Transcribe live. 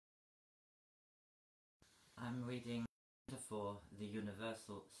I'm reading for the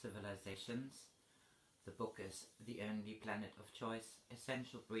Universal Cvilisations. The book is The Only Planet of Choice,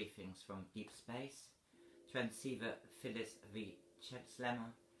 Essential Briefings from Deep Space, transceiver Phyllis V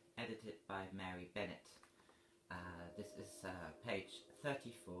Schlemmer, edited by Mary Bennett. This is page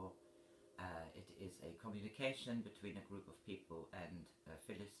 34. It is a communication between a group of people and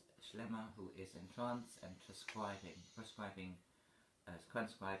Phyllis Schlemmer, who is in trance and transcribing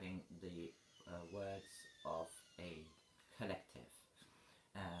the words of a collective.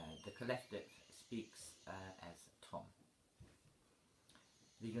 The collective speaks as Tom.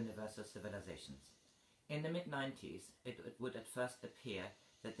 The Universal Civilisations. In the mid-90s, it would at first appear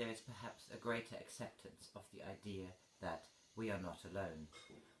that there is perhaps a greater acceptance of the idea that we are not alone.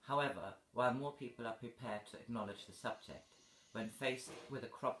 However, while more people are prepared to acknowledge the subject, when faced with a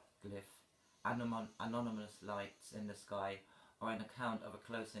crop glyph, anonymous lights in the sky, or an account of a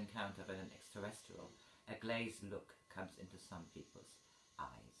close encounter with an extraterrestrial, a glazed look comes into some people's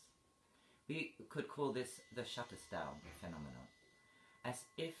eyes. We could call this the shutters down phenomenon, as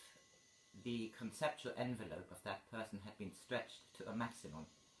if the conceptual envelope of that person had been stretched to a maximum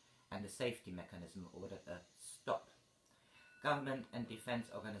and the safety mechanism ordered a stop. Government and defense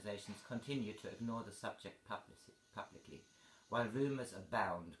organizations continue to ignore the subject publicly, while rumors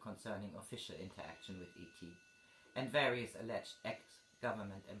abound concerning official interaction with ET, and various alleged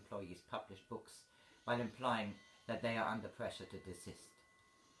ex-government employees publish books while implying that they are under pressure to desist.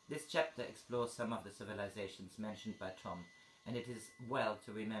 This chapter explores some of the civilizations mentioned by Tom, and it is well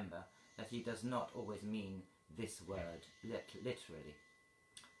to remember that he does not always mean this word literally.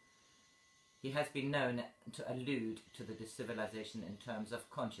 He has been known to allude to the civilization in terms of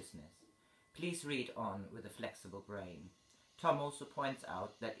consciousness. Please read on with a flexible brain. Tom also points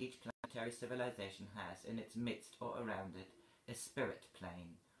out that each planetary civilization has in its midst or around it a spirit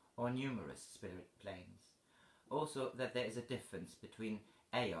plane, or numerous spirit planes. Also that there is a difference between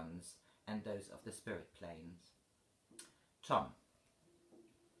aeons and those of the spirit planes. Tom.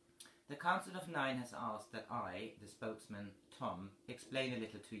 The Council of Nine has asked that I, the spokesman, Tom, explain a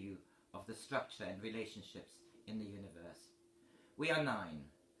little to you of the structure and relationships in the universe. We are nine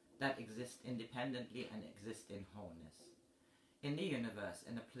that exist independently and exist in wholeness. In the universe,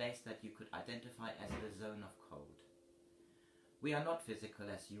 in a place that you could identify as the zone of cold. We are not physical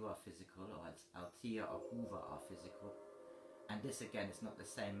as you are physical, or as Althea or Hoover are physical, and this again is not the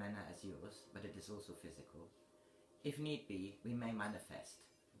same manner as yours, but it is also physical. If need be, we may manifest,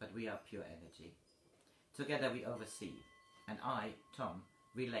 but we are pure energy. Together we oversee, and I, Tom,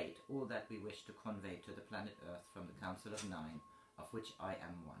 relate all that we wish to convey to the planet Earth from the Council of Nine, of which I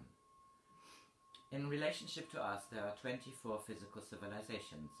am one. In relationship to us, there are 24 physical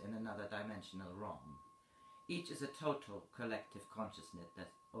civilizations in another dimensional realm. Each is a total collective consciousness that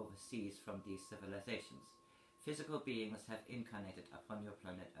oversees from these civilizations. Physical beings have incarnated upon your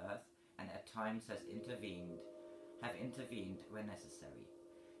planet Earth, and at times have intervened where necessary.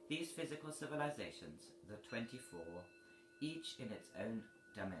 These physical civilizations, the 24, each in its own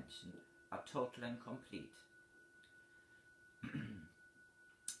dimension, are total and complete.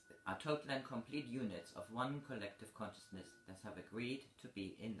 Are total and complete units of one collective consciousness that have agreed to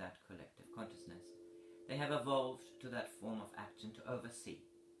be in that collective consciousness. They have evolved to that form of action to oversee,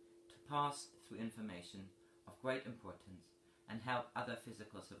 to pass through information of great importance and help other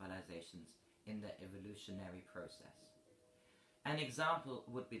physical civilizations in their evolutionary process. An example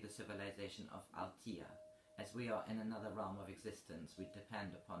would be the civilization of Althea. As we are in another realm of existence, we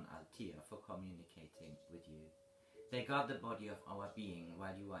depend upon Althea for communicating with you. They guard the body of our being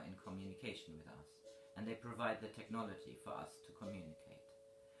while you are in communication with us, and they provide the technology for us to communicate.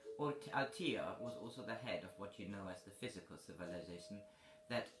 Althea was also the head of what you know as the physical civilization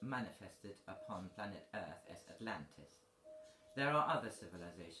that manifested upon planet Earth as Atlantis. There are other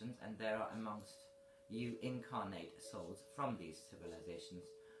civilizations, and there are amongst you incarnate souls from these civilizations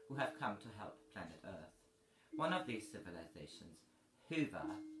who have come to help planet Earth. One of these civilizations,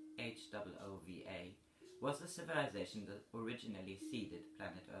 Hoover, H-O-O-V-A, was the civilization that originally seeded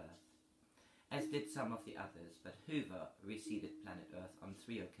planet Earth, as did some of the others, but Hoover reseeded planet Earth on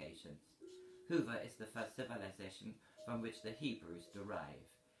 3 occasions. Hoover is the first civilization from which the Hebrews derive,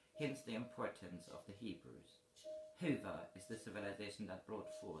 hence the importance of the Hebrews. Hoover is the civilization that brought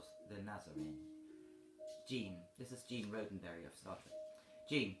forth the Nazarene. Jean, this is Jean Roddenberry of Star Trek.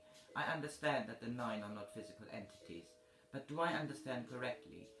 Jean, I understand that the nine are not physical entities, but do I understand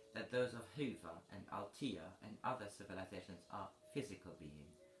correctly that those of Hoover and Althea and other civilizations are physical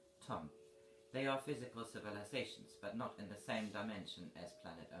beings? Tom, they are physical civilizations, but not in the same dimension as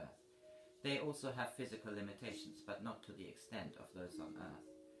planet Earth. They also have physical limitations, but not to the extent of those on Earth.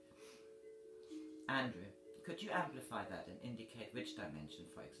 Andrew, Could you amplify that and indicate which dimension,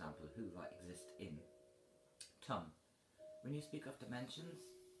 for example, Hoover exists in? Tom, when you speak of dimensions,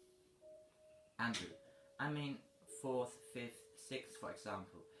 Andrew, I mean fourth, fifth, sixth, for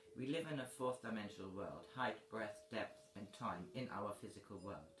example. We live in a fourth dimensional world, height, breadth, depth, and time in our physical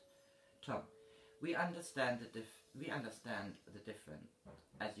world. Tom, we understand the different,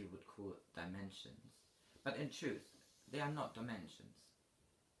 as you would call, dimensions, but in truth, they are not dimensions.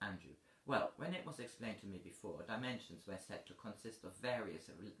 Andrew, well, when it was explained to me before, dimensions were said to consist of various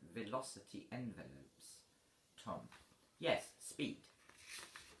velocity envelopes. Tom, yes, speed.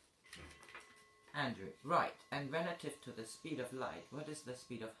 Andrew, right, and relative to the speed of light, what is the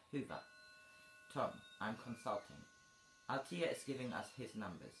speed of Hoover? Tom, I'm consulting. Althea is giving us his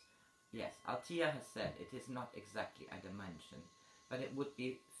numbers. Yes, Althea has said it is not exactly a dimension, but it would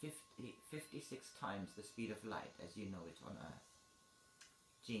be 56 times the speed of light as you know it on Earth.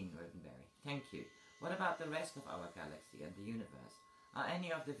 Jean Roddenberry, thank you. What about the rest of our galaxy and the universe? Are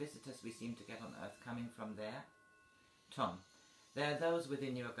any of the visitors we seem to get on Earth coming from there? Tom, there are those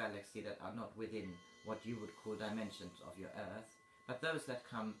within your galaxy that are not within what you would call dimensions of your Earth, but those that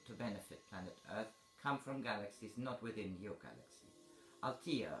come to benefit planet Earth come from galaxies not within your galaxy.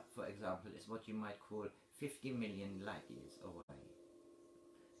 Althea, for example, is what you might call 50 million light years away.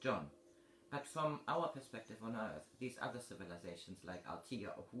 John, but from our perspective on Earth, these other civilizations like Althea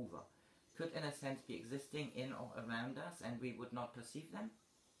or Hoover could in a sense be existing in or around us and we would not perceive them?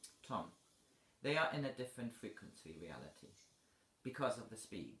 Tom, they are in a different frequency reality because of the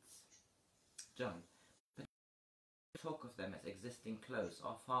speeds. John, but talk of them as existing close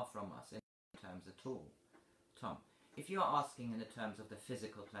or far from us in terms at all. Tom, if you are asking in the terms of the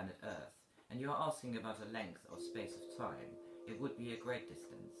physical planet Earth, and you are asking about a length or space of time, it would be a great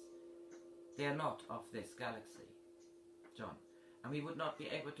distance. They are not of this galaxy. John, and we would not be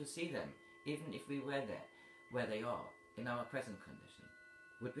able to see them, even if we were there, where they are, in our present condition.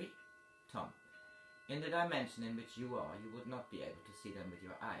 Would we? Tom, in the dimension in which you are, you would not be able to see them with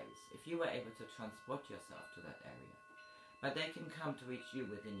your eyes, if you were able to transport yourself to that area. But they can come to reach you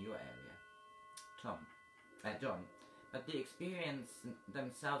within your area. John, but they experience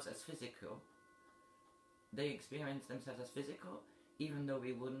themselves as physical. They experience themselves as physical, even though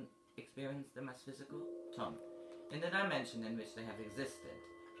we wouldn't experience them as physical? Tom, in the dimension in which they have existed,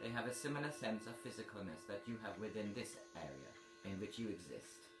 they have a similar sense of physicalness that you have within this area in which you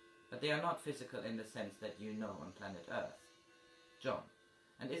exist. But they are not physical in the sense that you know on planet Earth. John,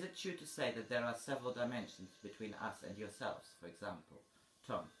 and is it true to say that there are several dimensions between us and yourselves, for example?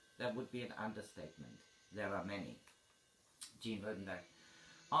 Tom, that would be an understatement. There are many. Jean Roddenberry,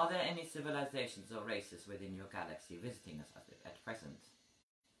 are there any civilizations or races within your galaxy visiting us at present?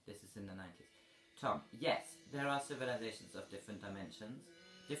 This is in the 90s. Tom, yes, there are civilizations of different dimensions,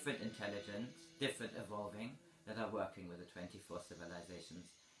 different intelligence, different evolving, that are working with the 24 civilizations.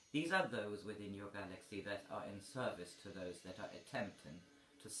 These are those within your galaxy that are in service to those that are attempting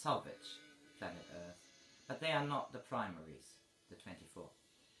to salvage planet Earth. But they are not the primaries, the 24.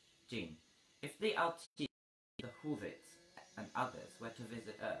 Jean, if the Alti, the Hoovits, and others were to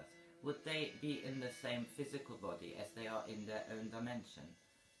visit Earth, would they be in the same physical body as they are in their own dimension?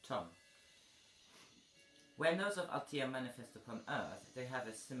 Tom, when those of Althea manifest upon Earth, they have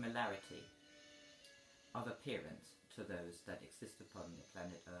a similarity of appearance to those that exist upon the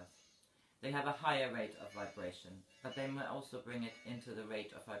planet Earth. They have a higher rate of vibration, but they may also bring it into the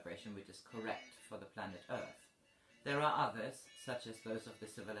rate of vibration which is correct for the planet Earth. There are others, such as those of the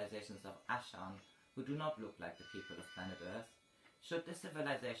civilizations of Ashan, who do not look like the people of planet Earth. Should the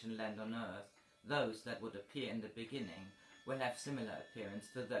civilization land on Earth, those that would appear in the beginning will have similar appearance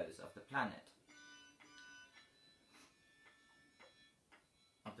to those of the planet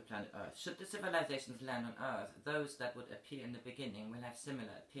Earth. Should the civilizations land on Earth, those that would appear in the beginning will have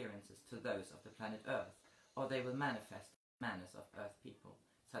similar appearances to those of the planet Earth, or they will manifest manners of Earth people,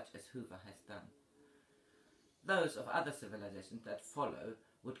 such as Hoover has done. Those of other civilizations that follow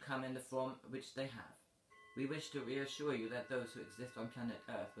would come in the form which they have. We wish to reassure you that those who exist on planet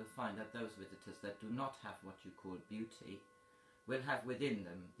Earth will find that those visitors that do not have what you call beauty will have within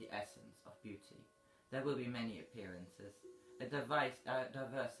them the essence of beauty. There will be many appearances, a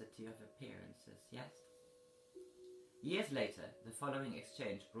diversity of appearances, yes? Years later, the following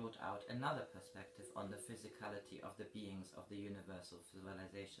exchange brought out another perspective on the physicality of the beings of the Universal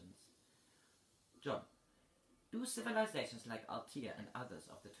Cvilisations. John, do civilizations like Althea and others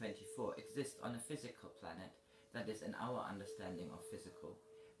of the 24 exist on a physical planet that is in our understanding of physical?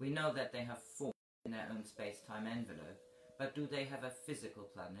 We know that they have form in their own space-time envelope, but do they have a physical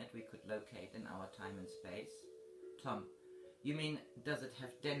planet we could locate in our time and space? Tom, you mean, does it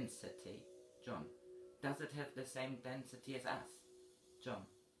have density? John, Does it have the same density as us?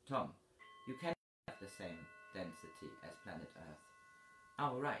 Tom, you cannot have the same density as planet Earth.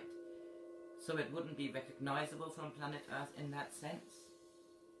 Oh, right. So it wouldn't be recognizable from planet Earth in that sense?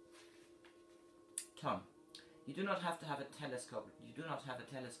 Tom, you do not have to have a telescope. You do not have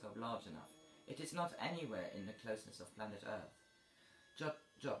a telescope large enough. It is not anywhere in the closeness of planet Earth.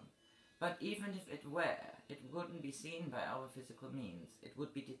 John, but even if it were, it wouldn't be seen by our physical means. It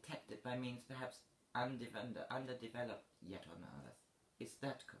would be detected by means perhaps underdeveloped yet on Earth. Is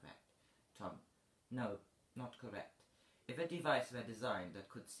that correct? Tom, no, not correct. If a device were designed that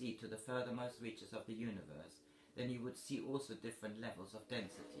could see to the furthermost reaches of the universe, then you would see also different levels of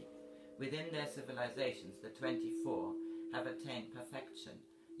density. Within their civilizations, the 24 have attained perfection,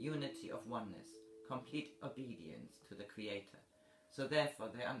 unity of oneness, complete obedience to the Creator. So therefore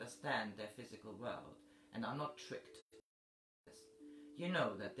they understand their physical world and are not tricked. You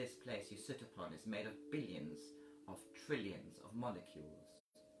know that this place you sit upon is made of billions of trillions of molecules.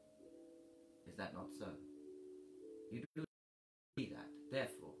 Is that not so? You do see that.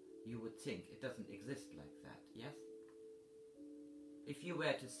 Therefore, you would think it doesn't exist like that, yes? If you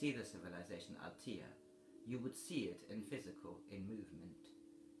were to see the civilization Altea, you would see it in physical, in movement.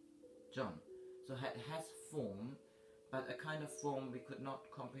 John, so it has form, but a kind of form we could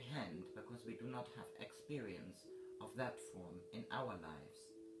not comprehend because we do not have experience of that form in our lives.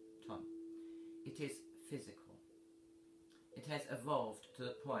 Tom, it is physical. It has evolved to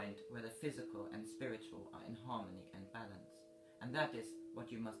the point where the physical and spiritual are in harmony and balance. And that is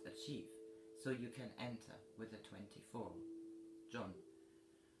what you must achieve, so you can enter with the 24. John,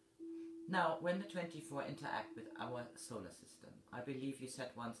 now when the 24 interact with our solar system, I believe you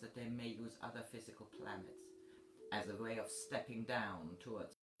said once that they may use other physical planets as a way of stepping down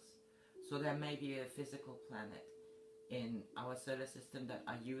towards us. So there may be a physical planet in our solar system that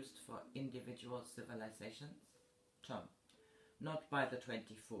are used for individual civilizations? Tom, not by the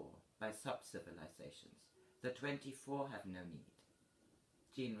 24, by sub-civilizations. The 24 have no need.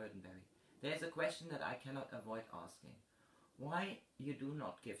 Jean Roddenberry, there is a question that I cannot avoid asking. Why you do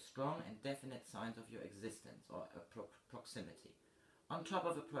not give strong and definite signs of your existence or proximity, on top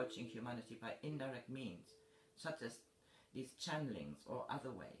of approaching humanity by indirect means, such as these channelings or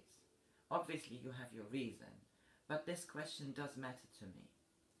other ways? Obviously you have your reason, but this question does matter to me.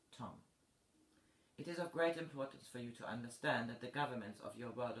 Tom, it is of great importance for you to understand that the governments of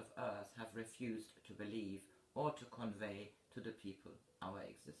your world of Earth have refused to believe or to convey to the people our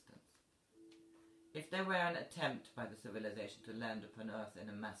existence. If there were an attempt by the civilization to land upon Earth in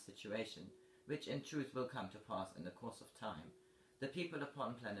a mass situation, which in truth will come to pass in the course of time, the people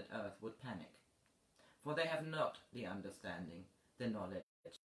upon planet Earth would panic, for they have not the understanding, the knowledge,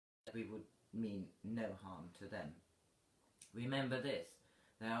 that we would mean no harm to them. Remember this,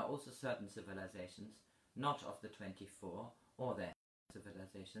 there are also certain civilizations, not of the 24 or their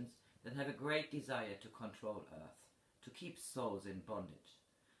civilizations, that have a great desire to control Earth, to keep souls in bondage.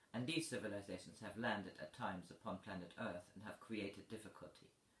 And these civilizations have landed at times upon planet Earth and have created difficulty,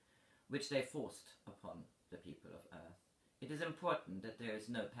 which they forced upon the people of Earth. It is important that there is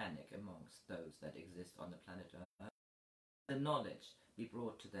no panic amongst those that exist on the planet Earth. The knowledge be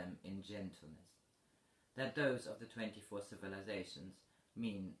brought to them in gentleness, that those of the 24 civilizations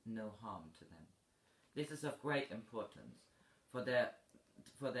mean no harm to them. This is of great importance, for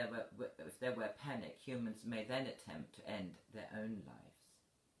if there were panic, humans may then attempt to end their own lives,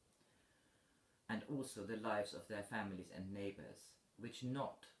 and also the lives of their families and neighbours, which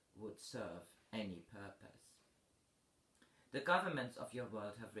not would serve any purpose. The governments of your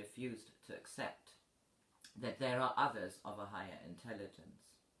world have refused to accept that there are others of a higher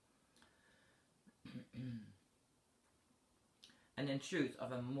intelligence. And in truth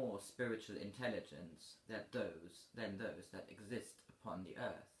of a more spiritual intelligence than those that exist upon the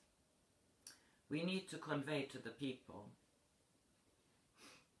earth. We need to convey to the people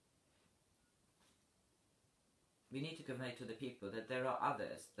that there are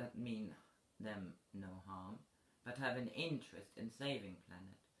others that mean them no harm, but have an interest in saving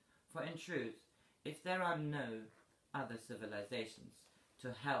planet. For in truth, if there are no other civilizations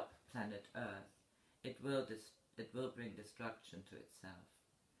to help planet Earth, it will bring destruction to itself.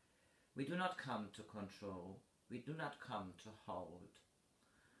 We do not come to control, we do not come to hold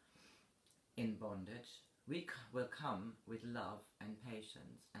in bondage. We will come with love and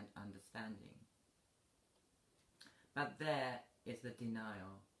patience and understanding. But there is the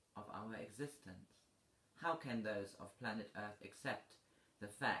denial of our existence. How can those of planet Earth accept the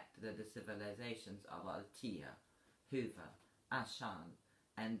fact that the civilizations of Altea, Hoover, Ashan,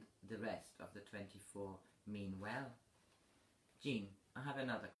 and the rest of the 24 mean well? Jean, I have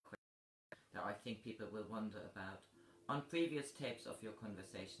another question. that I think people will wonder about. On previous tapes of your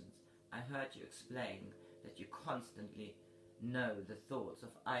conversations, I heard you explain that you constantly know the thoughts of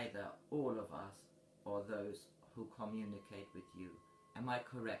either all of us or those who communicate with you. Am I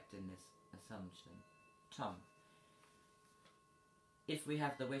correct in this assumption? Tom: if we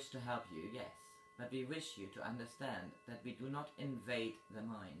have the wish to help you, yes, but we wish you to understand that we do not invade the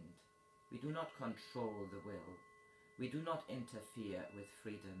mind. We do not control the will. We do not interfere with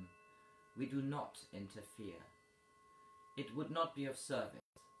freedom. We do not interfere. It would not be of service.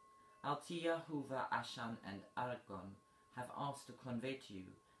 Altia, Hoover, Ashan, and Argon have asked to convey to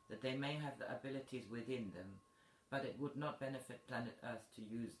you that they may have the abilities within them, but it would not benefit planet Earth to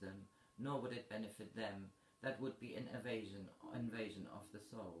use them, nor would it benefit them. That would be an invasion of the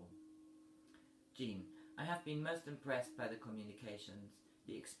soul. Jean: I have been most impressed by the communications,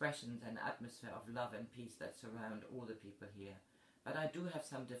 the expressions and atmosphere of love and peace that surround all the people here, but I do have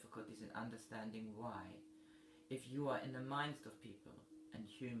some difficulties in understanding why. If you are in the minds of people and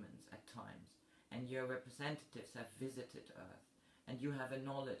humans at times, and your representatives have visited Earth, and you have a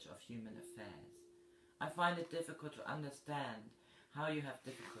knowledge of human affairs, I find it difficult to understand how you have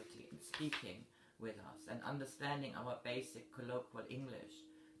difficulty in speaking with us and understanding our basic colloquial English.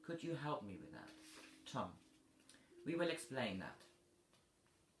 Could you help me with that? Tom: we will explain that.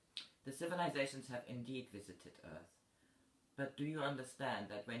 The civilizations have indeed visited Earth, but do you understand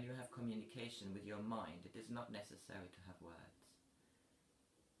that when you have communication with your mind, it is not necessary to have words?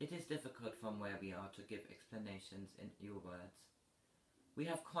 It is difficult from where we are to give explanations in your words. We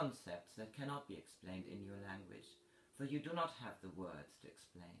have concepts that cannot be explained in your language, for you do not have the words to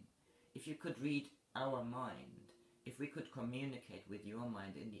explain. If you could read our mind, if we could communicate with your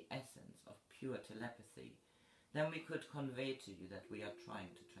mind in the essence of pure telepathy, then we could convey to you that we are trying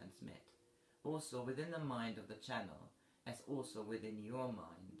to transmit. Also within the mind of the channel, as also within your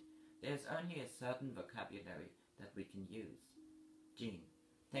mind, there is only a certain vocabulary that we can use. Jean: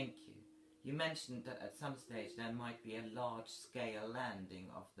 thank you. You mentioned that at some stage there might be a large-scale landing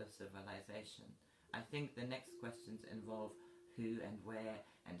of the civilization. I think the next questions involve who and where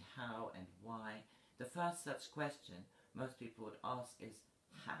and how and why. The first such question most people would ask is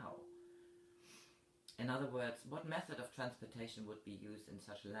how. In other words, what method of transportation would be used in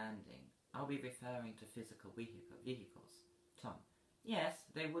such landing? Are we referring to physical vehicles? Tom: yes,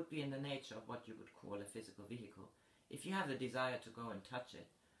 they would be in the nature of what you would call a physical vehicle. If you have the desire to go and touch it,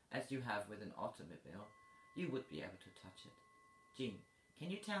 as you have with an automobile, you would be able to touch it. Jean: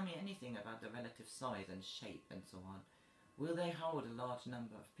 can you tell me anything about the relative size and shape and so on? Will they hold a large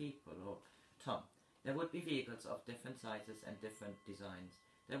number of people? Or Tom: there would be vehicles of different sizes and different designs.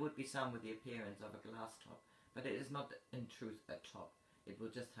 There would be some with the appearance of a glass top, but it is not in truth a top. It will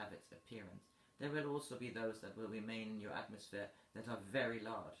just have its appearance. There will also be those that will remain in your atmosphere that are very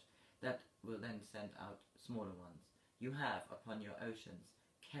large, that will then send out smaller ones. You have, upon your oceans,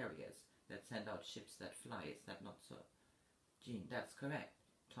 carriers that send out ships that fly. Is that not so? Jean: that's correct.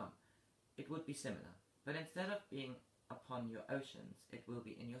 Tom: it would be similar, but instead of being upon your oceans, it will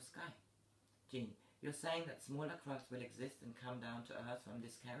be in your sky. Jean: you're saying that smaller craft will exist and come down to Earth from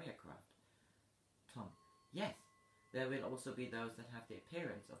this carrier craft? Tom: yes. There will also be those that have the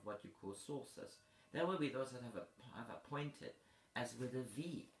appearance of what you call saucers. There will be those that have a pointed, as with a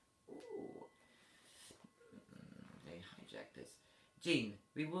V. Ooh. They hijacked this. Jean: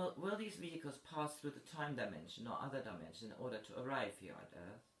 will these vehicles pass through the time dimension or other dimension in order to arrive here at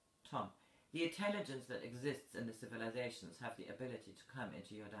Earth? Tom: the intelligence that exists in the civilizations have the ability to come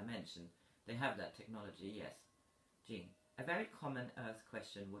into your dimension. They have that technology, yes. Jean: a very common Earth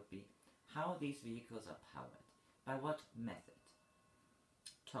question would be how these vehicles are powered. By what method?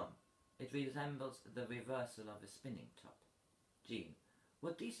 Tom: it resembles the reversal of a spinning top. Jean: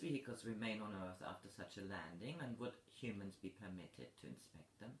 would these vehicles remain on Earth after such a landing, and would humans be permitted to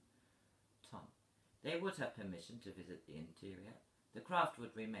inspect them? Tom: they would have permission to visit the interior. The craft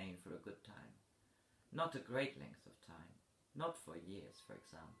would remain for a good time. Not a great length of time. Not for years, for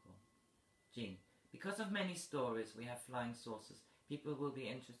example. Jean: because of many stories we have flying saucers, people will be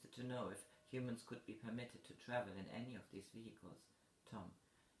interested to know if humans could be permitted to travel in any of these vehicles. Tom: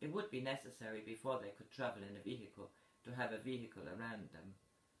 it would be necessary before they could travel in a vehicle to have a vehicle around them.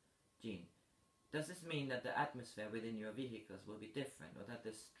 Jean: does this mean that the atmosphere within your vehicles will be different, or that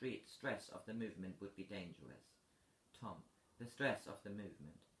the stress of the movement would be dangerous? Tom: the stress of the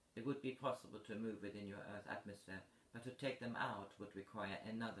movement. It would be possible to move within your Earth atmosphere, but to take them out would require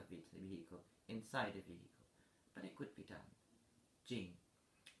another vehicle inside a vehicle. But it could be done. Jean: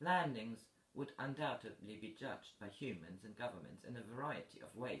 landings would undoubtedly be judged by humans and governments in a variety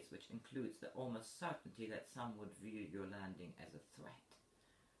of ways, which includes the almost certainty that some would view your landing as a threat.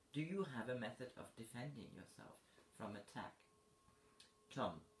 Do you have a method of defending yourself from attack?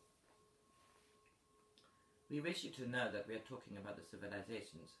 Tom. We wish you to know that we are talking about the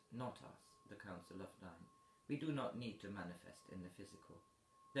civilizations, not us, the Council of Nine. We do not need to manifest in the physical.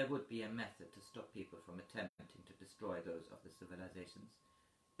 There would be a method to stop people from attempting to destroy those of the civilizations.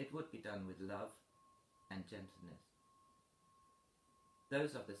 It would be done with love and gentleness.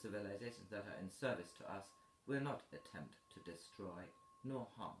 Those of the civilizations that are in service to us will not attempt to destroy nor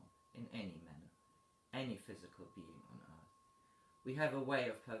harm in any manner any physical being on earth. We have a way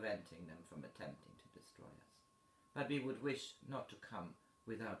of preventing them from attempting to destroy us, but we would wish not to come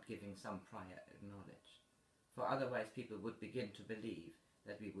without giving some prior knowledge, for otherwise people would begin to believe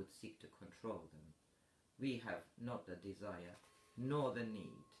that we would seek to control them. We have not the desire nor the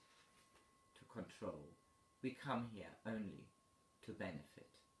need to control. We come here only to benefit.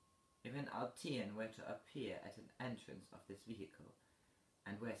 If an Altean were to appear at an entrance of this vehicle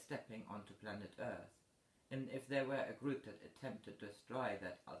and were stepping onto planet Earth, and if there were a group that attempted to destroy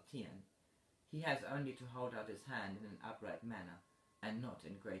that Altean, he has only to hold out his hand in an upright manner and not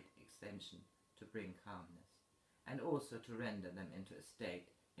in great extension to bring calmness, and also to render them into a state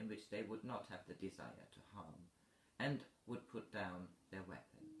in which they would not have the desire to harm, and would put down their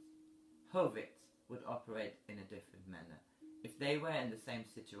weapons. Hovits would operate in a different manner. If they were in the same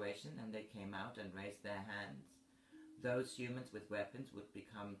situation and they came out and raised their hands, those humans with weapons would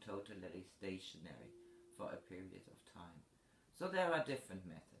become totally stationary for a period of time. So there are different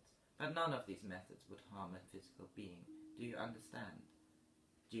methods, but none of these methods would harm a physical being. Do you understand?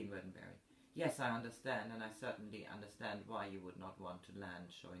 Jean Roddenberry. Yes, I understand, and I certainly understand why you would not want to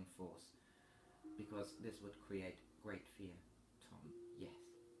land showing force, because this would create great fear. Tom. Yes.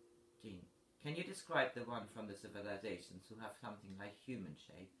 Jean. Can you describe the one from the civilizations who have something like human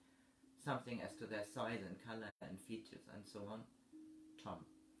shape, something as to their size and color and features and so on? Tom.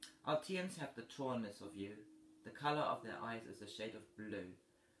 Alteans have the tallness of you. The color of their eyes is a shade of blue,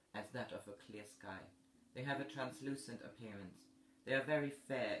 as that of a clear sky. They have a translucent appearance. They are very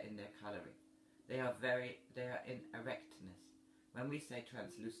fair in their coloring. They are in erectness. When we say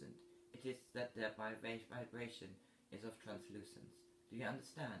translucent, it is that their vibration is of translucence. Do you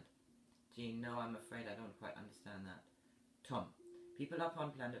understand? Jean, no, I'm afraid I don't quite understand that. Tom, people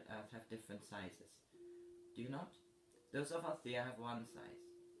upon planet Earth have different sizes. Do you not? Those of Althea have one size.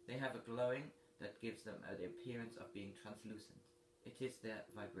 They have a glowing that gives them the appearance of being translucent. It is their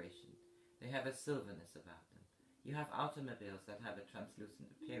vibration. They have a silverness about them. You have automobiles that have a translucent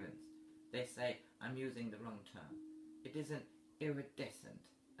appearance. They say, I'm using the wrong term. It is an iridescent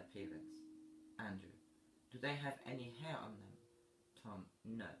appearance. Andrew, do they have any hair on them? Tom,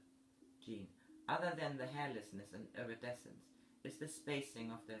 no. Jean, other than the hairlessness and iridescence, is the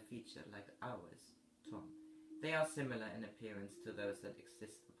spacing of their feature like ours? Tom, they are similar in appearance to those that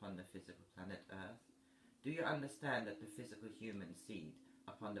exist upon the physical planet Earth. Do you understand that the physical human seed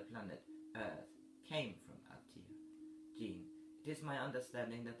upon the planet Earth came from Altea? Jean, it is my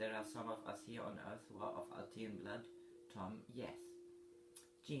understanding that there are some of us here on Earth who are of Altean blood. Tom, yes.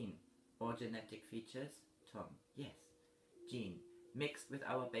 Jean, or genetic features? Tom, yes. Jean, mixed with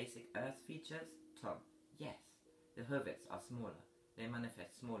our basic Earth features? Tom, yes. The Hovits are smaller. They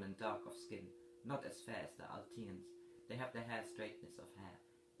manifest small and dark of skin, not as fair as the Alteans. They have the hair straightness of hair.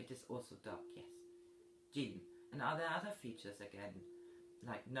 It is also dark, yes. Jean, and are there other features again,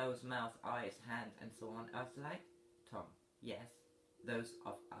 like nose, mouth, eyes, hands, and so on, Earth-like? Tom, yes. Those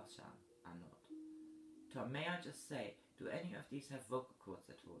of Alshan are not. Tom, may I just say, do any of these have vocal cords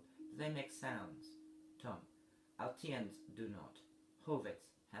at all? Do they make sounds? Tom, Alteans do not. Hovits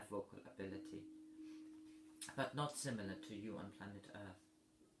have vocal ability, but not similar to you on planet Earth.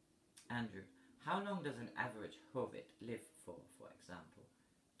 Andrew, how long does an average Hovit live for example?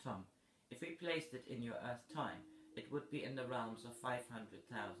 Tom, if we placed it in your Earth time, it would be in the realms of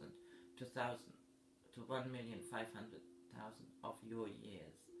 500,000 to 1,500,000 of your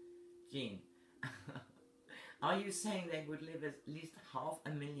years. Jean, are you saying they would live at least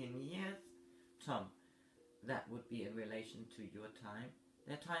 500,000 years? Tom, that would be in relation to your time.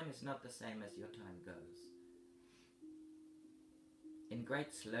 Their time is not the same as your time goes. In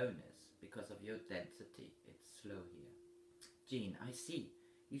great slowness, because of your density, it's slow here. Jean, I see.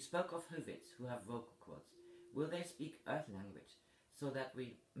 You spoke of Hovits who have vocal cords. Will they speak Earth language so that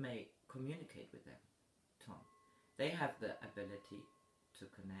we may communicate with them? Tom, they have the ability to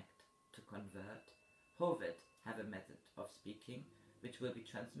connect, to convert. Hovit have a method of speaking which will be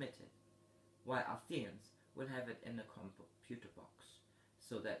transmitted, while Altheans will have it in a computer box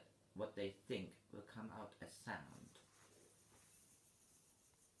so that what they think will come out as sound.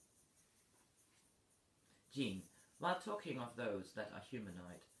 Jean, while talking of those that are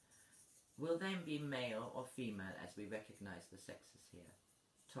humanoid, Will they be male or female as we recognize the sexes here?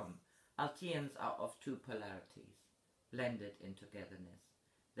 Tom. Alteans are of two polarities, blended in togetherness.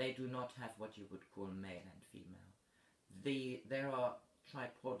 They do not have what you would call male and female. There are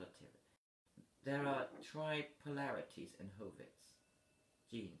tripolarities in Hovitz.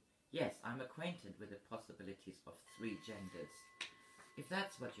 Jean. Yes, I'm acquainted with the possibilities of three genders. If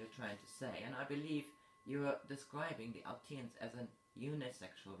that's what you're trying to say, and I believe you're describing the Alteans as an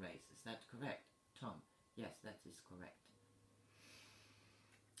unisexual race, is that correct? Tom. Yes, that is correct.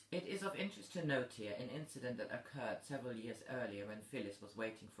 It is of interest to note here an incident that occurred several years earlier when Phyllis was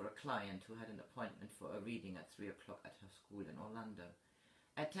waiting for a client who had an appointment for a reading at 3 o'clock at her school in Orlando.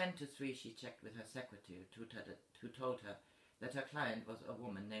 At 10 to 3 she checked with her secretary who told her that her client was a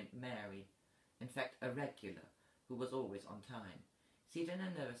woman named Mary, in fact a regular, who was always on time. Seated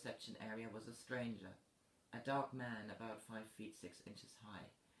in the reception area was a stranger, a dark man about 5 feet 6 inches high.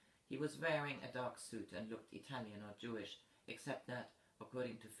 He was wearing a dark suit and looked Italian or Jewish, except that,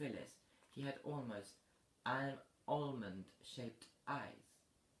 according to Phyllis, he had almost almond-shaped eyes.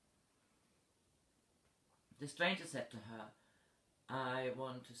 The stranger said to her, "I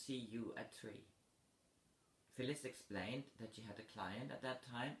want to see you at 3. Phyllis explained that she had a client at that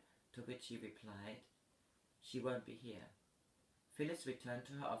time, to which he replied, "She won't be here." Phyllis returned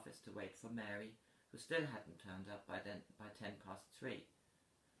to her office to wait for Mary, who still hadn't turned up by 10 past 3.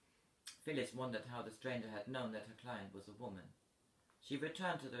 Phyllis wondered how the stranger had known that her client was a woman. She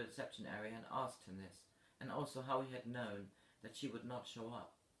returned to the reception area and asked him this, and also how he had known that she would not show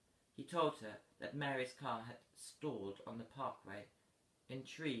up. He told her that Mary's car had stalled on the parkway.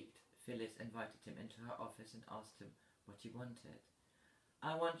 Intrigued, Phyllis invited him into her office and asked him what he wanted.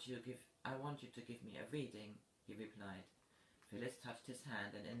 I want you to give me a reading," he replied. Phyllis touched his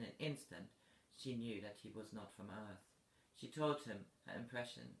hand, and in an instant she knew that he was not from Earth. She told him her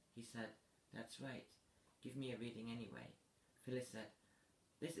impression. He said, "That's right. Give me a reading anyway." Phyllis said,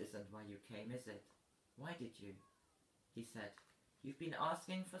 "This isn't why you came, is it? Why did you?" He said, "You've been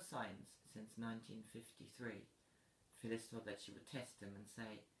asking for signs since 1953. Phyllis thought that she would test him and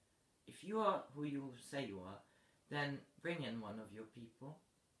say, "If you are who you say you are, then bring in one of your people."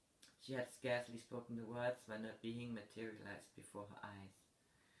 She had scarcely spoken the words when a being materialized before her eyes.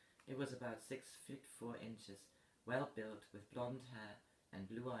 It was about 6 feet 4 inches, well built, with blonde hair and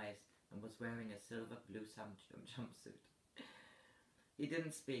blue eyes, and was wearing a silver-blue jumpsuit. He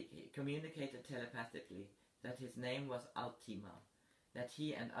didn't speak. He communicated telepathically that his name was Altima, that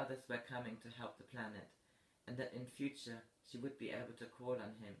he and others were coming to help the planet, and that in future she would be able to call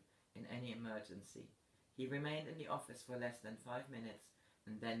on him in any emergency. He remained in the office for less than 5 minutes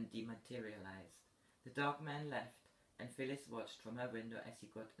and then dematerialized. The dark man left, and Phyllis watched from her window as he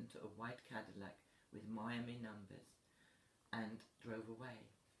got into a white Cadillac with Miami numbers and drove away.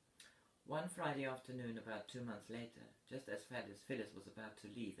 One Friday afternoon, about 2 months later, just as Phyllis was about to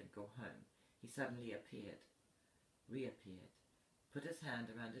leave and go home, he suddenly reappeared, put his hand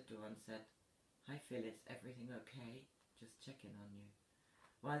around the door and said, "Hi Phyllis, everything okay? Just checking on you."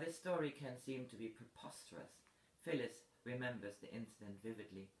 While this story can seem to be preposterous, Phyllis remembers the incident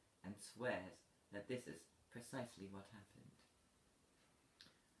vividly and swears that this is precisely what happened.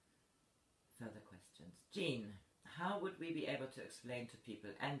 Further questions. Jean, how would we be able to explain to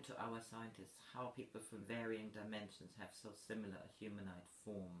people and to our scientists how people from varying dimensions have so similar a humanoid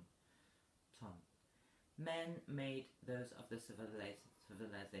form? Tom. Men made those of the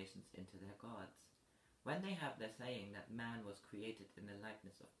civilizations into their gods. When they have their saying that man was created in the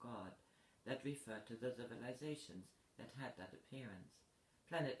likeness of God, that referred to the civilizations that had that appearance.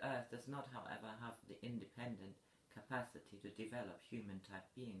 Planet Earth does not, however, have the independent capacity to develop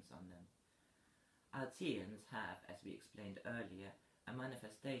human-type beings on them. Alteans have, as we explained earlier, a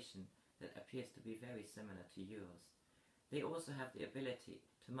manifestation that appears to be very similar to yours. They also have the ability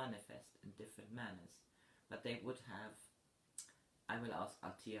to manifest in different manners, but they would have... I will ask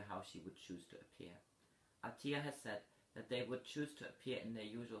Altea how she would choose to appear. Altea has said that they would choose to appear in their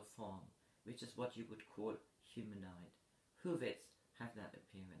usual form, which is what you would call humanoid. Hovitz have that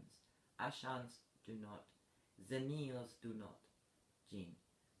appearance. Ashans do not. Zenils do not. Jean.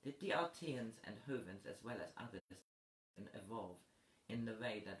 Did the Alteans and Hovens, as well as others, evolve in the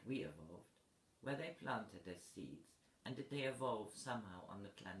way that we evolved? Were they planted as seeds, and did they evolve somehow on the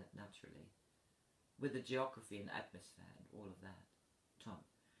planet naturally? With the geography and atmosphere and all of that? Tom.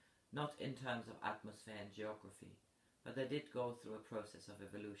 Not in terms of atmosphere and geography, but they did go through a process of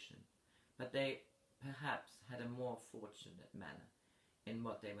evolution. But they perhaps had a more fortunate manner in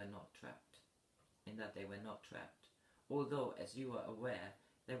that they were not trapped. Although, as you are aware,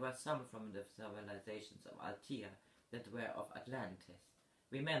 there were some from the civilizations of Altea that were of Atlantis.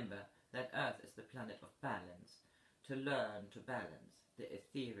 Remember that Earth is the planet of balance, to learn to balance the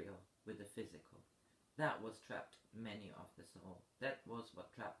ethereal with the physical. That was trapped many of the souls. That was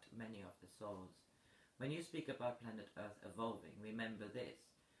what trapped many of the souls. When you speak about planet Earth evolving, remember this,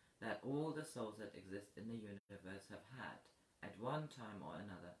 that all the souls that exist in the universe have had, at one time or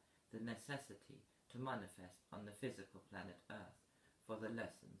another, the necessity to manifest on the physical planet Earth for the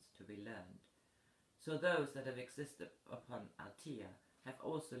lessons to be learned. So those that have existed upon Altea have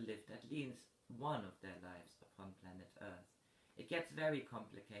also lived at least one of their lives upon planet Earth. It gets very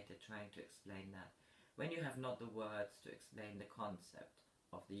complicated trying to explain that when you have not the words to explain the concept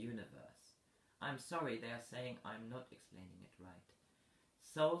of the universe. I'm sorry, they are saying I'm not explaining it right.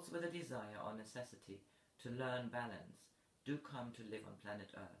 Souls with a desire or necessity to learn balance do come to live on planet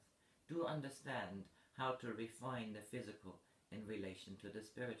Earth, do understand how to refine the physical in relation to the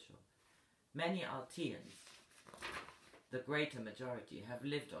spiritual. Many Alteans, the greater majority, have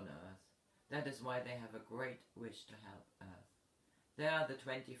lived on Earth. That is why they have a great wish to help Earth. They are the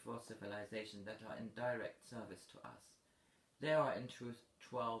 24 civilizations that are in direct service to us. There are in truth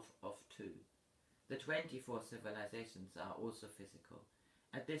 12 of 2. The 24 civilizations are also physical.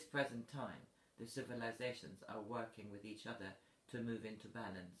 At this present time, the civilizations are working with each other to move into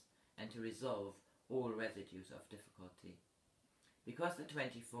balance and to resolve all residues of difficulty. Because the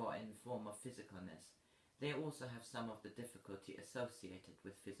 24 are in the form of physicalness, they also have some of the difficulty associated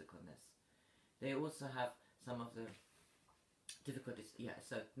with physicalness. They also have some of the difficulties,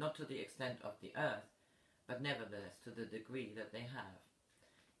 so not to the extent of the Earth, but nevertheless to the degree that they have.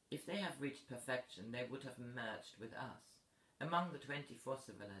 If they have reached perfection, they would have merged with us. Among the 24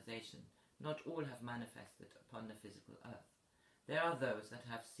 civilizations, not all have manifested upon the physical Earth. There are those that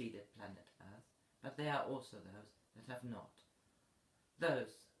have seeded planet Earth, but there are also those that have not.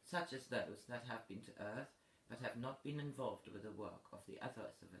 Those, such as those that have been to Earth, but have not been involved with the work of the other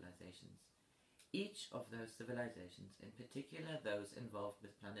civilizations. Each of those civilizations, in particular those involved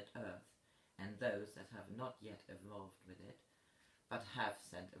with planet Earth, and those that have not yet evolved with it, but have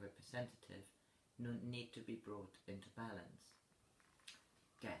sent a representative, need to be brought into balance.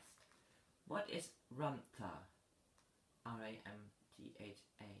 Guest. What is Ramtha?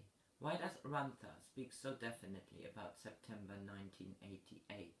 R-A-M-T-H-A. Why does Ramtha speak so definitely about September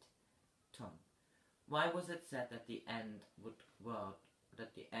 1988? Tom. Why was it said that the end would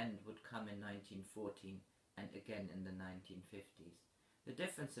come in 1914 and again in the 1950s? The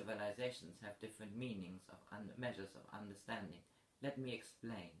different civilizations have different meanings of measures of understanding. Let me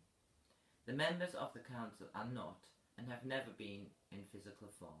explain. The members of the council are not and have never been in physical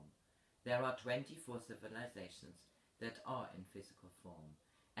form. There are 24 civilizations that are in physical form.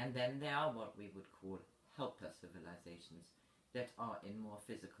 And then there are what we would call helper civilizations that are in more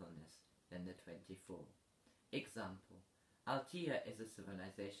physicalness than the 24. Example, Altea is a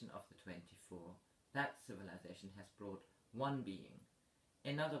civilization of the 24. That civilization has brought one being.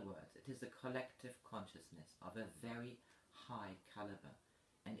 In other words, it is a collective consciousness of a very high caliber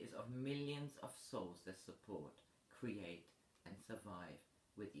and is of millions of souls that support, create and survive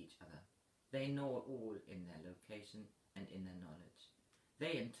with each other. They know all in their location and in their knowledge.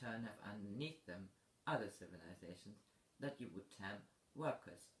 They in turn have underneath them other civilizations that you would term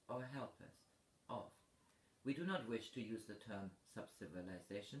workers or helpers of. We do not wish to use the term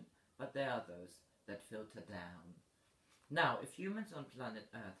sub-civilization, but there are those that filter down. Now, if humans on planet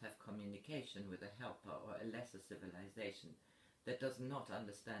Earth have communication with a helper or a lesser civilization that does not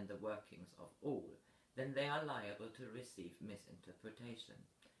understand the workings of all, then they are liable to receive misinterpretation.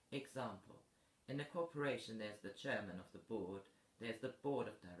 Example, in a corporation there's the chairman of the board, there's the board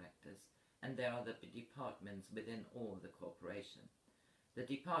of directors, and there are the departments within all the corporation. The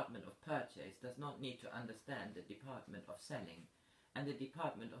department of purchase does not need to understand the department of selling, and the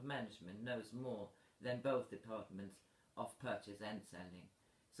department of management knows more than both departments of purchase and selling.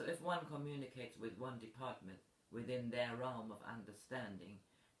 So if one communicates with one department within their realm of understanding,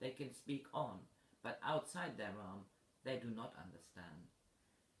 they can speak on, but outside their realm, they do not understand.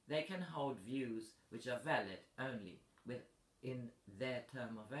 They can hold views which are valid only within their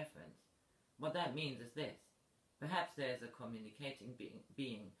term of reference. What that means is this. Perhaps there is a communicating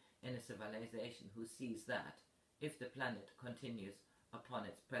being in a civilization who sees that, if the planet continues upon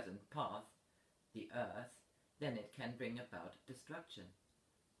its present path, the Earth, then it can bring about destruction.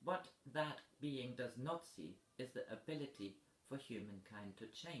 What that being does not see is the ability for humankind to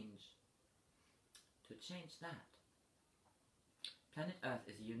change. To change that. Planet Earth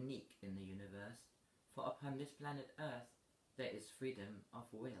is unique in the universe, for upon this planet Earth there is freedom of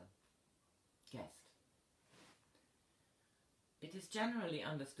will. Guest. It is generally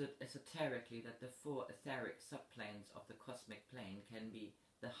understood esoterically that the 4 etheric subplanes of the cosmic plane can be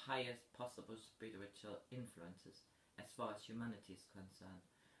the highest possible spiritual influences as far as humanity is concerned.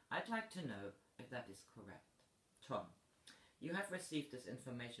 I'd like to know if that is correct. Tom, you have received this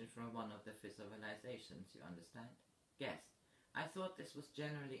information from one of the Civilisations, you understand? Yes. I thought this was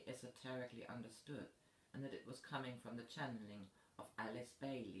generally esoterically understood, and that it was coming from the channeling of Alice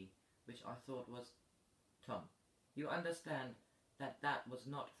Bailey, which I thought was... Tom, you understand that that was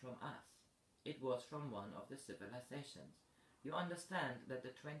not from us. It was from one of the Civilisations. You understand that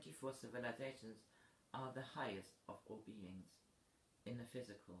the 24 civilizations are the highest of all beings in the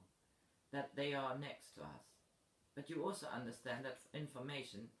physical, that they are next to us. But you also understand that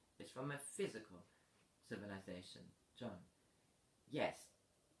information is from a physical civilization. John, yes.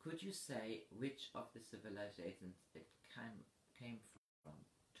 Could you say which of the civilizations it came from?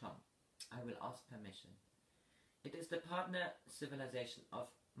 Tom, I will ask permission. It is the partner civilization of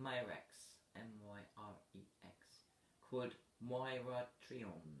Myrex, M-Y-R-E-X, called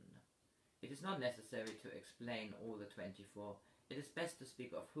Moiratrion. It is not necessary to explain all the 24. It is best to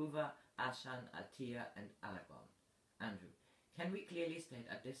speak of Hoover, Ashan, Althea, and Alagon. Andrew, can we clearly state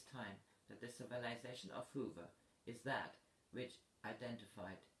at this time that the civilization of Hoover is that which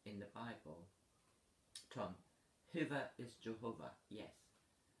identified in the Bible? Tom, Hoover is Jehovah, yes.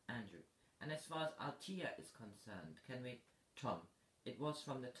 Andrew, and as far as Althea is concerned, can we... Tom, it was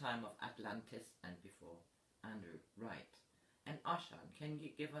from the time of Atlantis and before. Andrew, right. And Ashan, can you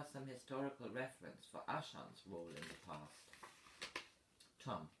give us some historical reference for Ashan's role in the past?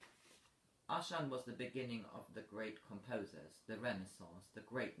 Tom, Ashan was the beginning of the great composers, the Renaissance, the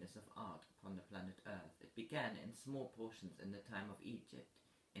greatness of art upon the planet Earth. It began in small portions in the time of Egypt,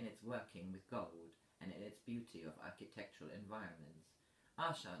 in its working with gold, and in its beauty of architectural environments.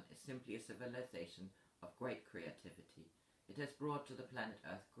 Ashan is simply a civilization of great creativity. It has brought to the planet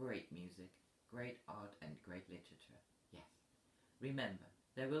Earth great music, great art, and great literature. Yes. Remember,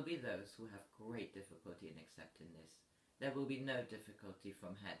 there will be those who have great difficulty in accepting this. There will be no difficulty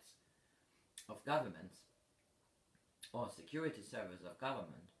from heads of governments or security servers of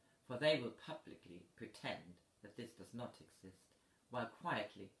government, for they will publicly pretend that this does not exist, while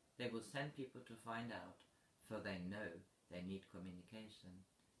quietly they will send people to find out, for they know they need communication.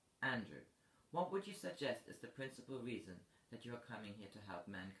 Andrew, what would you suggest is the principal reason that you are coming here to help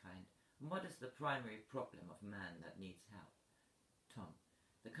mankind? And what is the primary problem of man that needs help? Tom,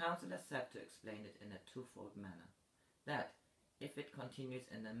 the council has said to explain it in a twofold manner. That, if it continues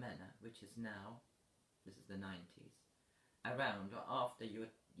in the manner which is now, this is the 90s, around or after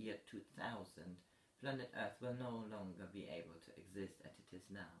year 2000, planet Earth will no longer be able to exist as it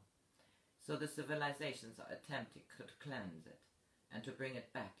is now. So the civilizations are attempting to cleanse it and to bring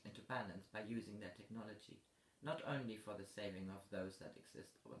it back into balance by using their technology, not only for the saving of those that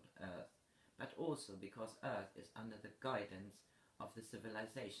exist on Earth, but also because Earth is under the guidance of the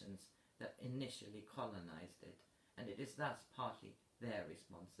civilizations that initially colonized it, and it is thus partly their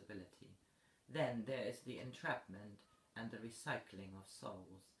responsibility. Then there is the entrapment and the recycling of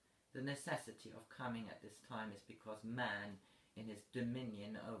souls. The necessity of coming at this time is because man, in his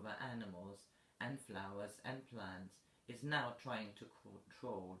dominion over animals and flowers and plants, is now trying to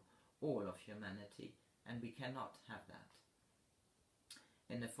control all of humanity, and we cannot have that.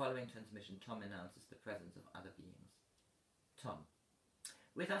 In the following transmission, Tom announces the presence of other beings. Tom,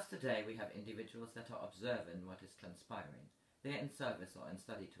 with us today we have individuals that are observing what is transpiring. They are in service or in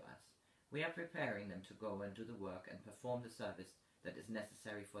study to us. We are preparing them to go and do the work and perform the service that is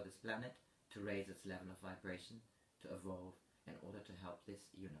necessary for this planet to raise its level of vibration, to evolve, in order to help this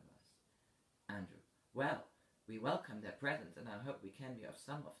universe. Andrew, well, we welcome their presence, and I hope we can be of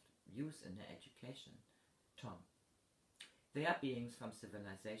some use in their education. Tom, they are beings from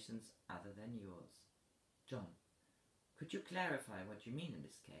civilizations other than yours. John, could you clarify what you mean in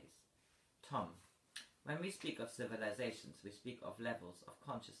this case? Tom, when we speak of civilizations, we speak of levels of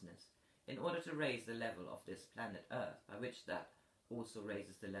consciousness. In order to raise the level of this planet Earth, by which that also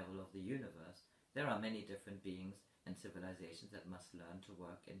raises the level of the universe, there are many different beings and civilizations that must learn to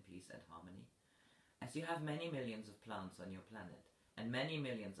work in peace and harmony. As you have many millions of plants on your planet, and many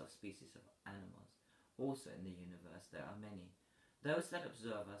millions of species of animals, also in the universe there are many. Those that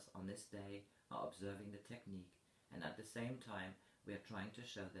observe us on this day are observing the technique, and at the same time we are trying to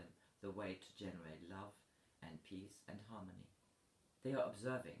show them the way to generate love and peace and harmony. They are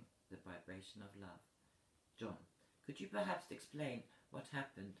observing the vibration of love. John, could you perhaps explain what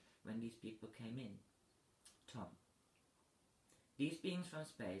happened when these people came in? Tom, these beings from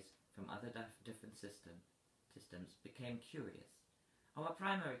space, from other different systems, became curious. Our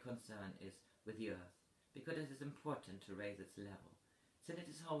primary concern is with the Earth, because it is important to raise its level, since it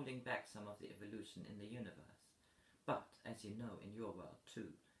is holding back some of the evolution in the universe. But, as you know in your world too,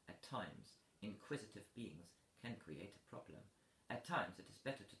 at times, inquisitive beings can create a problem. At times it is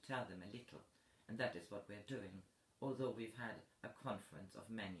better to tell them a little, and that is what we're doing, although we've had a conference of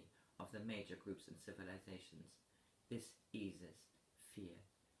many of the major groups in civilizations. This eases fear.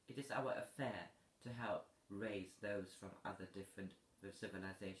 It is our affair to help raise those from other different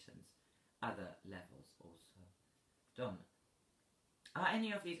civilizations, other levels also. John, are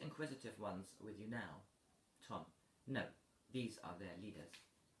any of these inquisitive ones with you now? Tom, no, these are their leaders.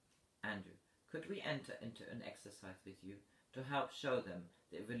 Andrew, could we enter into an exercise with you to help show them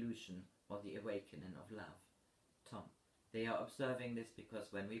the evolution or the awakening of love? Tom, they are observing this because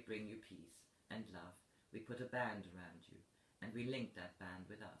when we bring you peace and love, we put a band around you, and we link that band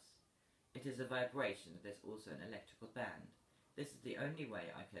with us. It is a vibration that is also an electrical band. This is the only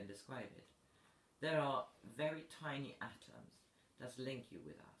way I can describe it. There are very tiny atoms that link you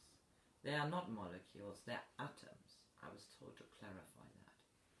with us. They are not molecules, they're atoms. I was told to clarify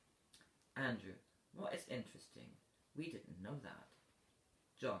that. Andrew, what is interesting? We didn't know that.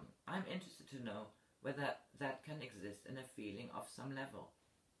 John, I'm interested to know whether that can exist in a feeling of some level.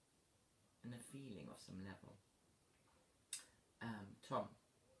 In a feeling of some level. Tom,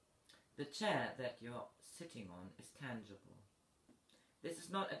 the chair that you're sitting on is tangible. This is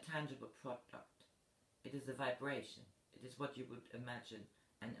not a tangible product. It is a vibration. It is what you would imagine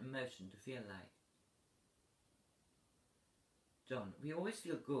an emotion to feel like. John, we always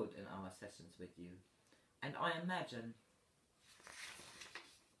feel good in our sessions with you, and I imagine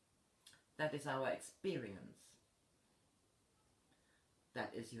that is our experience.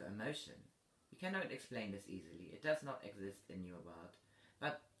 That is your emotion. You cannot explain this easily. It does not exist in your world.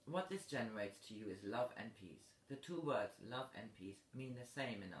 But what this generates to you is love and peace. The two words, love and peace, mean the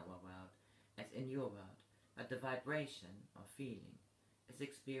same in our world as in your world, but the vibration or feeling is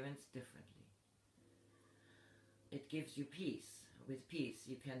experienced differently. It gives you peace. With peace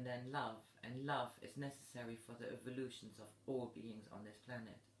you can then love, and love is necessary for the evolutions of all beings on this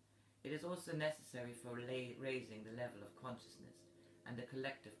planet. It is also necessary for raising the level of consciousness and the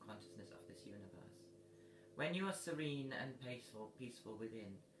collective consciousness of this universe. When you are serene and peaceful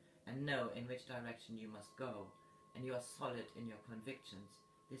within, and know in which direction you must go, and you are solid in your convictions,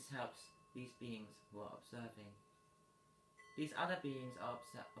 this helps these beings who are observing. These other beings are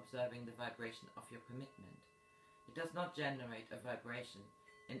observing the vibration of your commitment. It does not generate a vibration,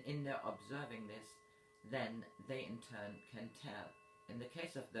 and in their observing this, then they in turn can tell, in the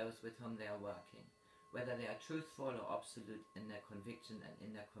case of those with whom they are working, whether they are truthful or absolute in their conviction and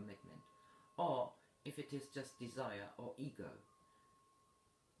in their commitment, or if it is just desire or ego.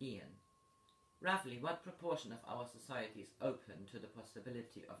 Ian, roughly what proportion of our society is open to the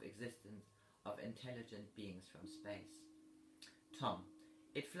possibility of existence of intelligent beings from space? Tom,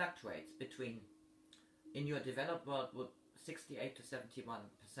 it fluctuates between, in your developed world, would 68 to 71%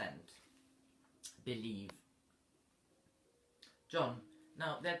 believe. John,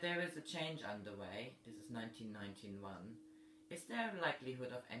 now that there is a change underway, this is 1991, is there a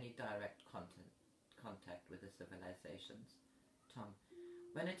likelihood of any direct contact with the civilizations? Tom,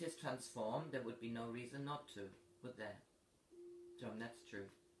 when it is transformed, there would be no reason not to, would there? John, that's true.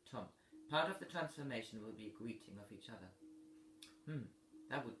 Tom, part of the transformation will be a greeting of each other.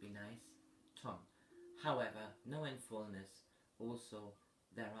 That would be nice. Tom, however, no in fullness. Also,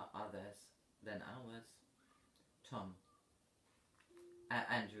 there are others than ours. Tom,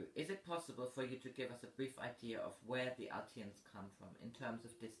 Andrew, is it possible for you to give us a brief idea of where the Altians come from in terms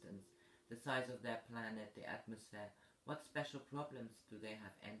of distance, the size of their planet, the atmosphere? What special problems do they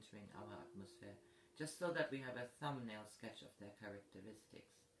have entering our atmosphere? Just so that we have a thumbnail sketch of their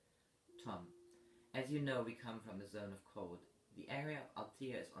characteristics. Tom, as you know, we come from the zone of cold. The area of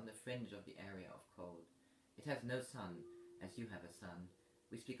Althea is on the fringe of the area of cold. It has no sun, as you have a sun.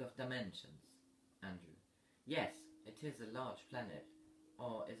 We speak of dimensions. Andrew, yes, it is a large planet.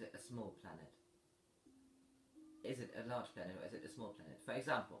 Or is it a small planet? Is it a large planet or is it a small planet? For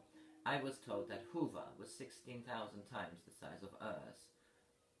example, I was told that Hoover was 16,000 times the size of Earth.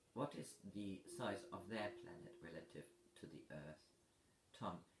 What is the size of their planet relative to the Earth?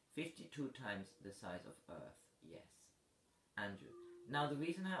 Tom, 52 times the size of Earth, yes. Andrew, now the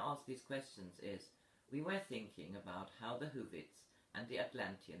reason I ask these questions is we were thinking about how the Hoovits and the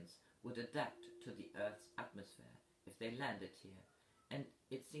Atlanteans would adapt to the Earth's atmosphere if they landed here. And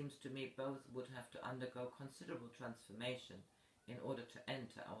it seems to me both would have to undergo considerable transformation in order to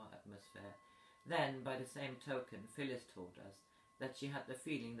enter our atmosphere. Then, by the same token, Phyllis told us that she had the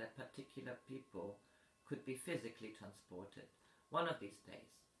feeling that particular people could be physically transported one of these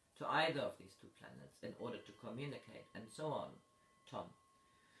days to either of these two planets in order to communicate, and so on. Tom,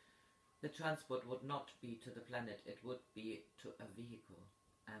 The transport would not be to the planet, it would be to a vehicle.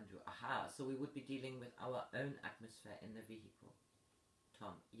 Andrew, aha, so we would be dealing with our own atmosphere in the vehicle.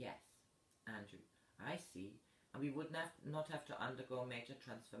 Tom, yes. Andrew, I see. And we would not have to undergo major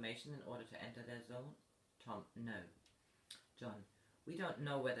transformation in order to enter their zone? Tom, no. John, we don't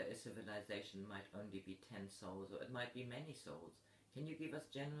know whether a civilization might only be 10 souls or it might be many souls. Can you give us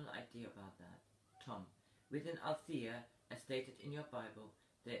general idea about that? Tom, within Althea, as stated in your Bible,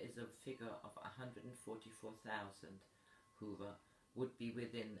 there is a figure of 144,000 Hoover would be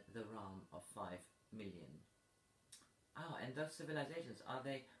within the realm of 5 million. Ah, and those civilizations, are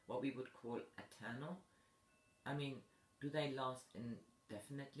they what we would call eternal? I mean, do they last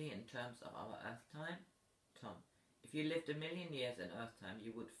indefinitely in terms of our Earth time? Tom, if you lived 1,000,000 years in Earth time,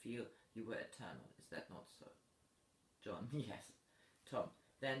 you would feel you were eternal. Is that not so? John, yes. Tom,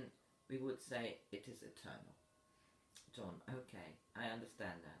 then we would say it is eternal. John, okay, I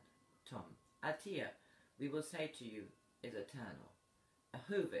understand that. Tom, Althea, we will say to you, is eternal. A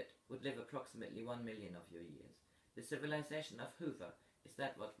Hoovid would live approximately 1 million of your years. The civilization of Hoover is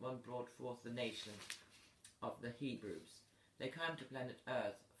that what one brought forth the nation of the Hebrews. They came to planet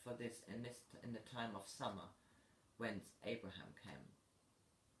Earth for this in the time of summer, whence Abraham came.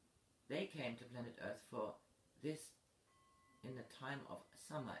 They came to planet Earth for this in the time of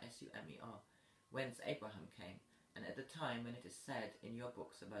summer, S-U-M-E-R, whence Abraham came, and at the time when it is said in your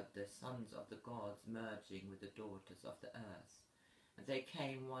books about the sons of the gods merging with the daughters of the earth. And they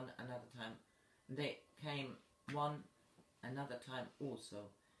came one another time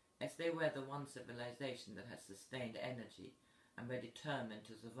also, as they were the one civilization that had sustained energy and were determined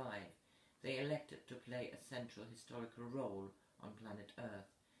to survive. They elected to play a central historical role on planet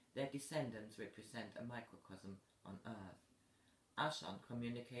Earth. Their descendants represent a microcosm on Earth. Ashan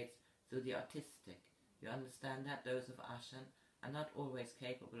communicates through the artistic. You understand that those of Ashan are not always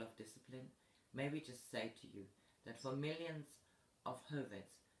capable of discipline? May we just say to you that for millions of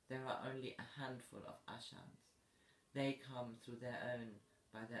Hoovids there are only a handful of Ashans. They come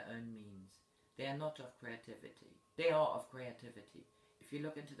by their own means. They are not of creativity. They are of creativity. If you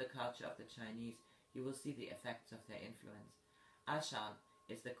look into the culture of the Chinese, you will see the effects of their influence. Ashan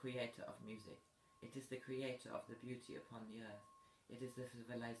is the creator of music. It is the creator of the beauty upon the earth. It is the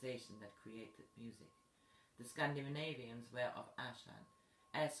civilization that created music. The Scandinavians were of Ashan,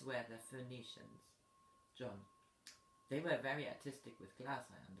 as were the Phoenicians. John, they were very artistic with glass,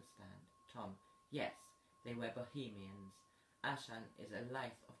 I understand. Tom, yes, they were Bohemians. Ashan is a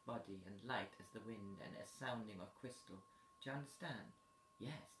lithe of body and light as the wind and as sounding of crystal. Do you understand?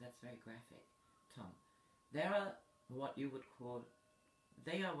 Yes, that's very graphic. Tom, they are what you would call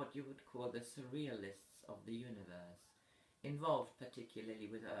the surrealists of the universe, involved particularly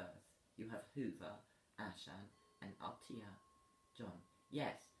with Earth. You have Hoover, Ashan, and Althea. John,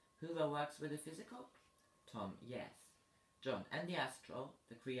 yes. Hoover works with the physical? Tom, yes. John, and the astral,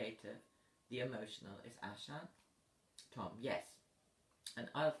 the creative, the emotional is Ashan? Tom, yes. And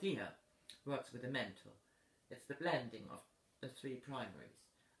Althea works with the mental. It's the blending of the three primaries,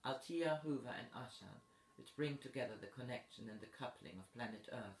 Althea, Hoover, and Ashan, which bring together the connection and the coupling of planet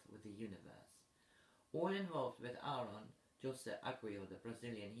Earth with the universe. All involved with Aaron, Jose Agrio, the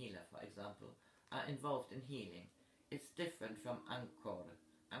Brazilian healer, for example, are involved in healing. It's different from Angkor.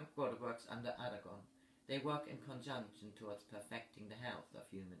 Angkor works under Aragon. They work in conjunction towards perfecting the health of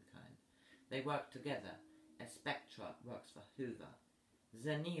humankind. They work together, as Spectra works for Hoover.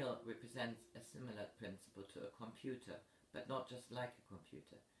 Zenil represents a similar principle to a computer, but not just like a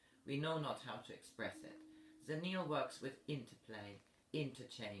computer. We know not how to express it. Zenil works with interplay,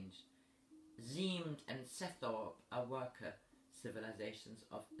 interchange. Zeemd and Sethorp are worker civilizations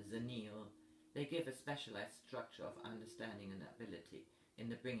of Zenil. They give a specialized structure of understanding and ability in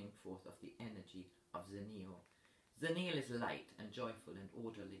the bringing forth of the energy of Zenil. Zenil is light and joyful and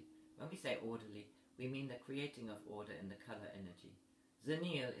orderly. When we say orderly, we mean the creating of order in the color energy.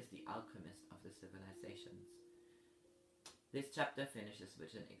 Zenil is the alchemist of the civilizations. This chapter finishes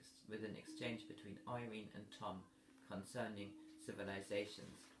with an exchange between Irene and Tom concerning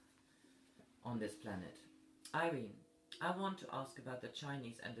civilizations on this planet. Irene, I want to ask about the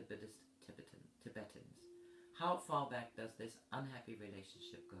Chinese and the Buddhist Tibetans. How far back does this unhappy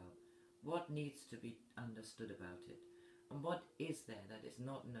relationship go? What needs to be understood about it? And what is there that is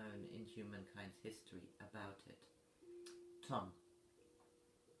not known in humankind's history about it? Tom,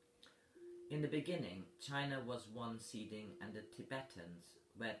 in the beginning, China was one seeding and the Tibetans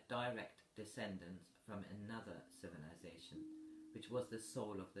were direct descendants from another civilization, which was the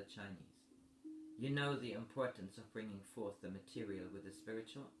soul of the Chinese. You know the importance of bringing forth the material with the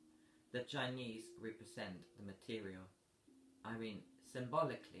spiritual? The Chinese represent the material. I mean,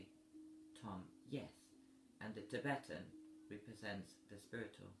 symbolically, Tom: yes, and the Tibetan represents the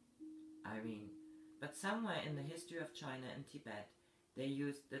spiritual. Irene: but somewhere in the history of China and Tibet, they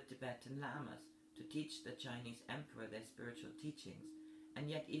used the Tibetan lamas to teach the Chinese emperor their spiritual teachings, and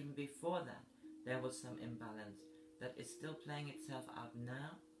yet even before that, there was some imbalance that is still playing itself out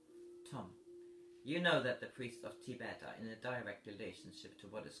now? Tom: you know that the priests of Tibet are in a direct relationship to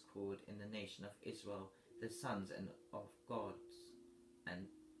what is called in the nation of Israel the sons of gods, and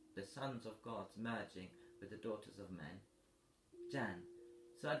the sons of gods merging with the daughters of men. Jan: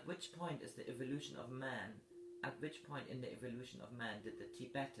 so at which point is the evolution of man, at which point in the evolution of man did the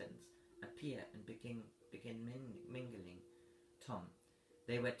Tibetans appear and begin mingling? Tom: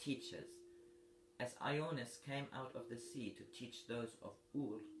 they were teachers. As Ionis came out of the sea to teach those of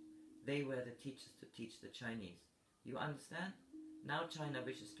Ur, they were the teachers to teach the Chinese. You understand? Now China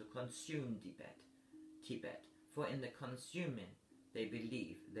wishes to consume Tibet, for in the consuming they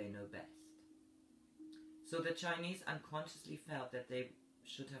believe they know best. So the Chinese unconsciously felt that they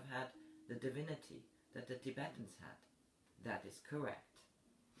should have had the divinity that the Tibetans had. That is correct.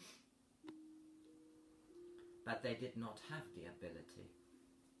 But they did not have the ability.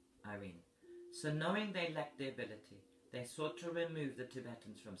 Irene: so knowing they lacked the ability, they sought to remove the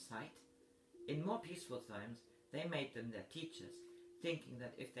Tibetans from sight. In more peaceful times, they made them their teachers, thinking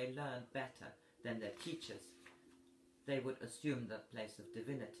that if they learned better than their teachers, they would assume that place of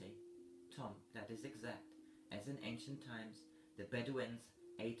divinity. Tom: that is exact. As in ancient times, the Bedouins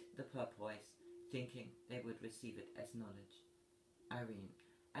ate the porpoise, thinking they would receive it as knowledge. Irene: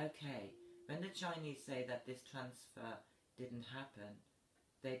 okay, when the Chinese say that this transfer didn't happen,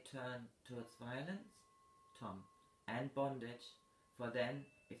 they turn towards violence? Tom: and bondage, for then,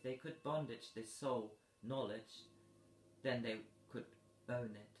 if they could bondage this soul knowledge, then they could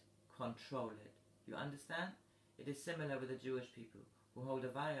own it, control it. You understand? It is similar with the Jewish people, who hold a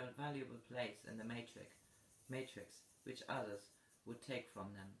valuable place in the matrix, which others would take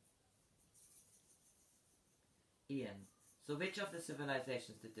from them. Ian: so which of the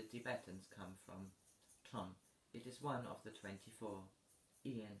civilizations did the Tibetans come from? Tom: it is one of the 24.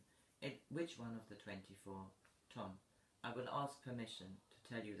 Ian: which one of the 24? Tom: I will ask permission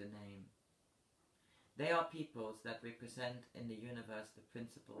to tell you the name. They are peoples that represent in the universe the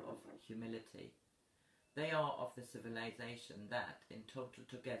principle of humility. They are of the civilization that, in total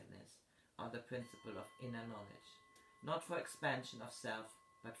togetherness, are the principle of inner knowledge, not for expansion of self,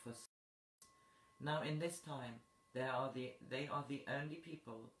 but for service. Now in this time, they are the only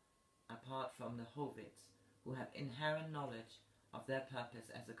people, apart from the Hobbits, who have inherent knowledge of their purpose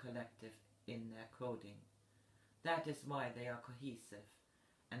as a collective in their coding. That is why they are cohesive,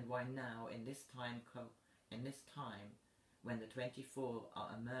 and why now in this time when the 24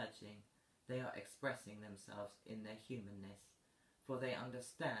 are emerging, they are expressing themselves in their humanness, for they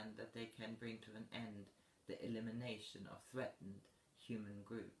understand that they can bring to an end the elimination of threatened human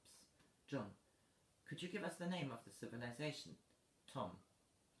groups. John: could you give us the name of the civilization? Tom: ...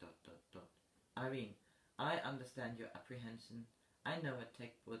 Irene: I understand your apprehension. I know it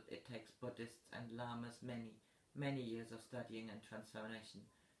takes Buddhists and Lamas many years of studying and transformation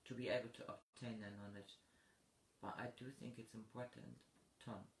to be able to obtain their knowledge, but I do think it's important.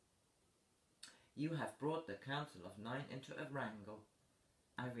 Tom: you have brought the Council of Nine into a wrangle.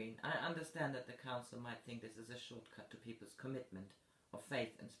 Irene: I understand that the Council might think this is a shortcut to people's commitment of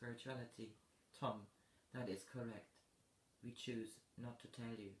faith and spirituality. Tom: that is correct. We choose not to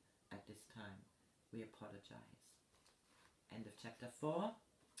tell you at this time. We apologize. End of chapter 4.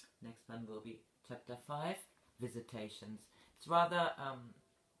 Next one will be chapter 5, Visitations. It's rather,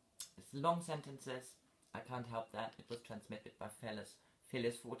 it's long sentences. I can't help that. It was transmitted by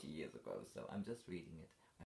Phyllis 40 years ago, so I'm just reading it.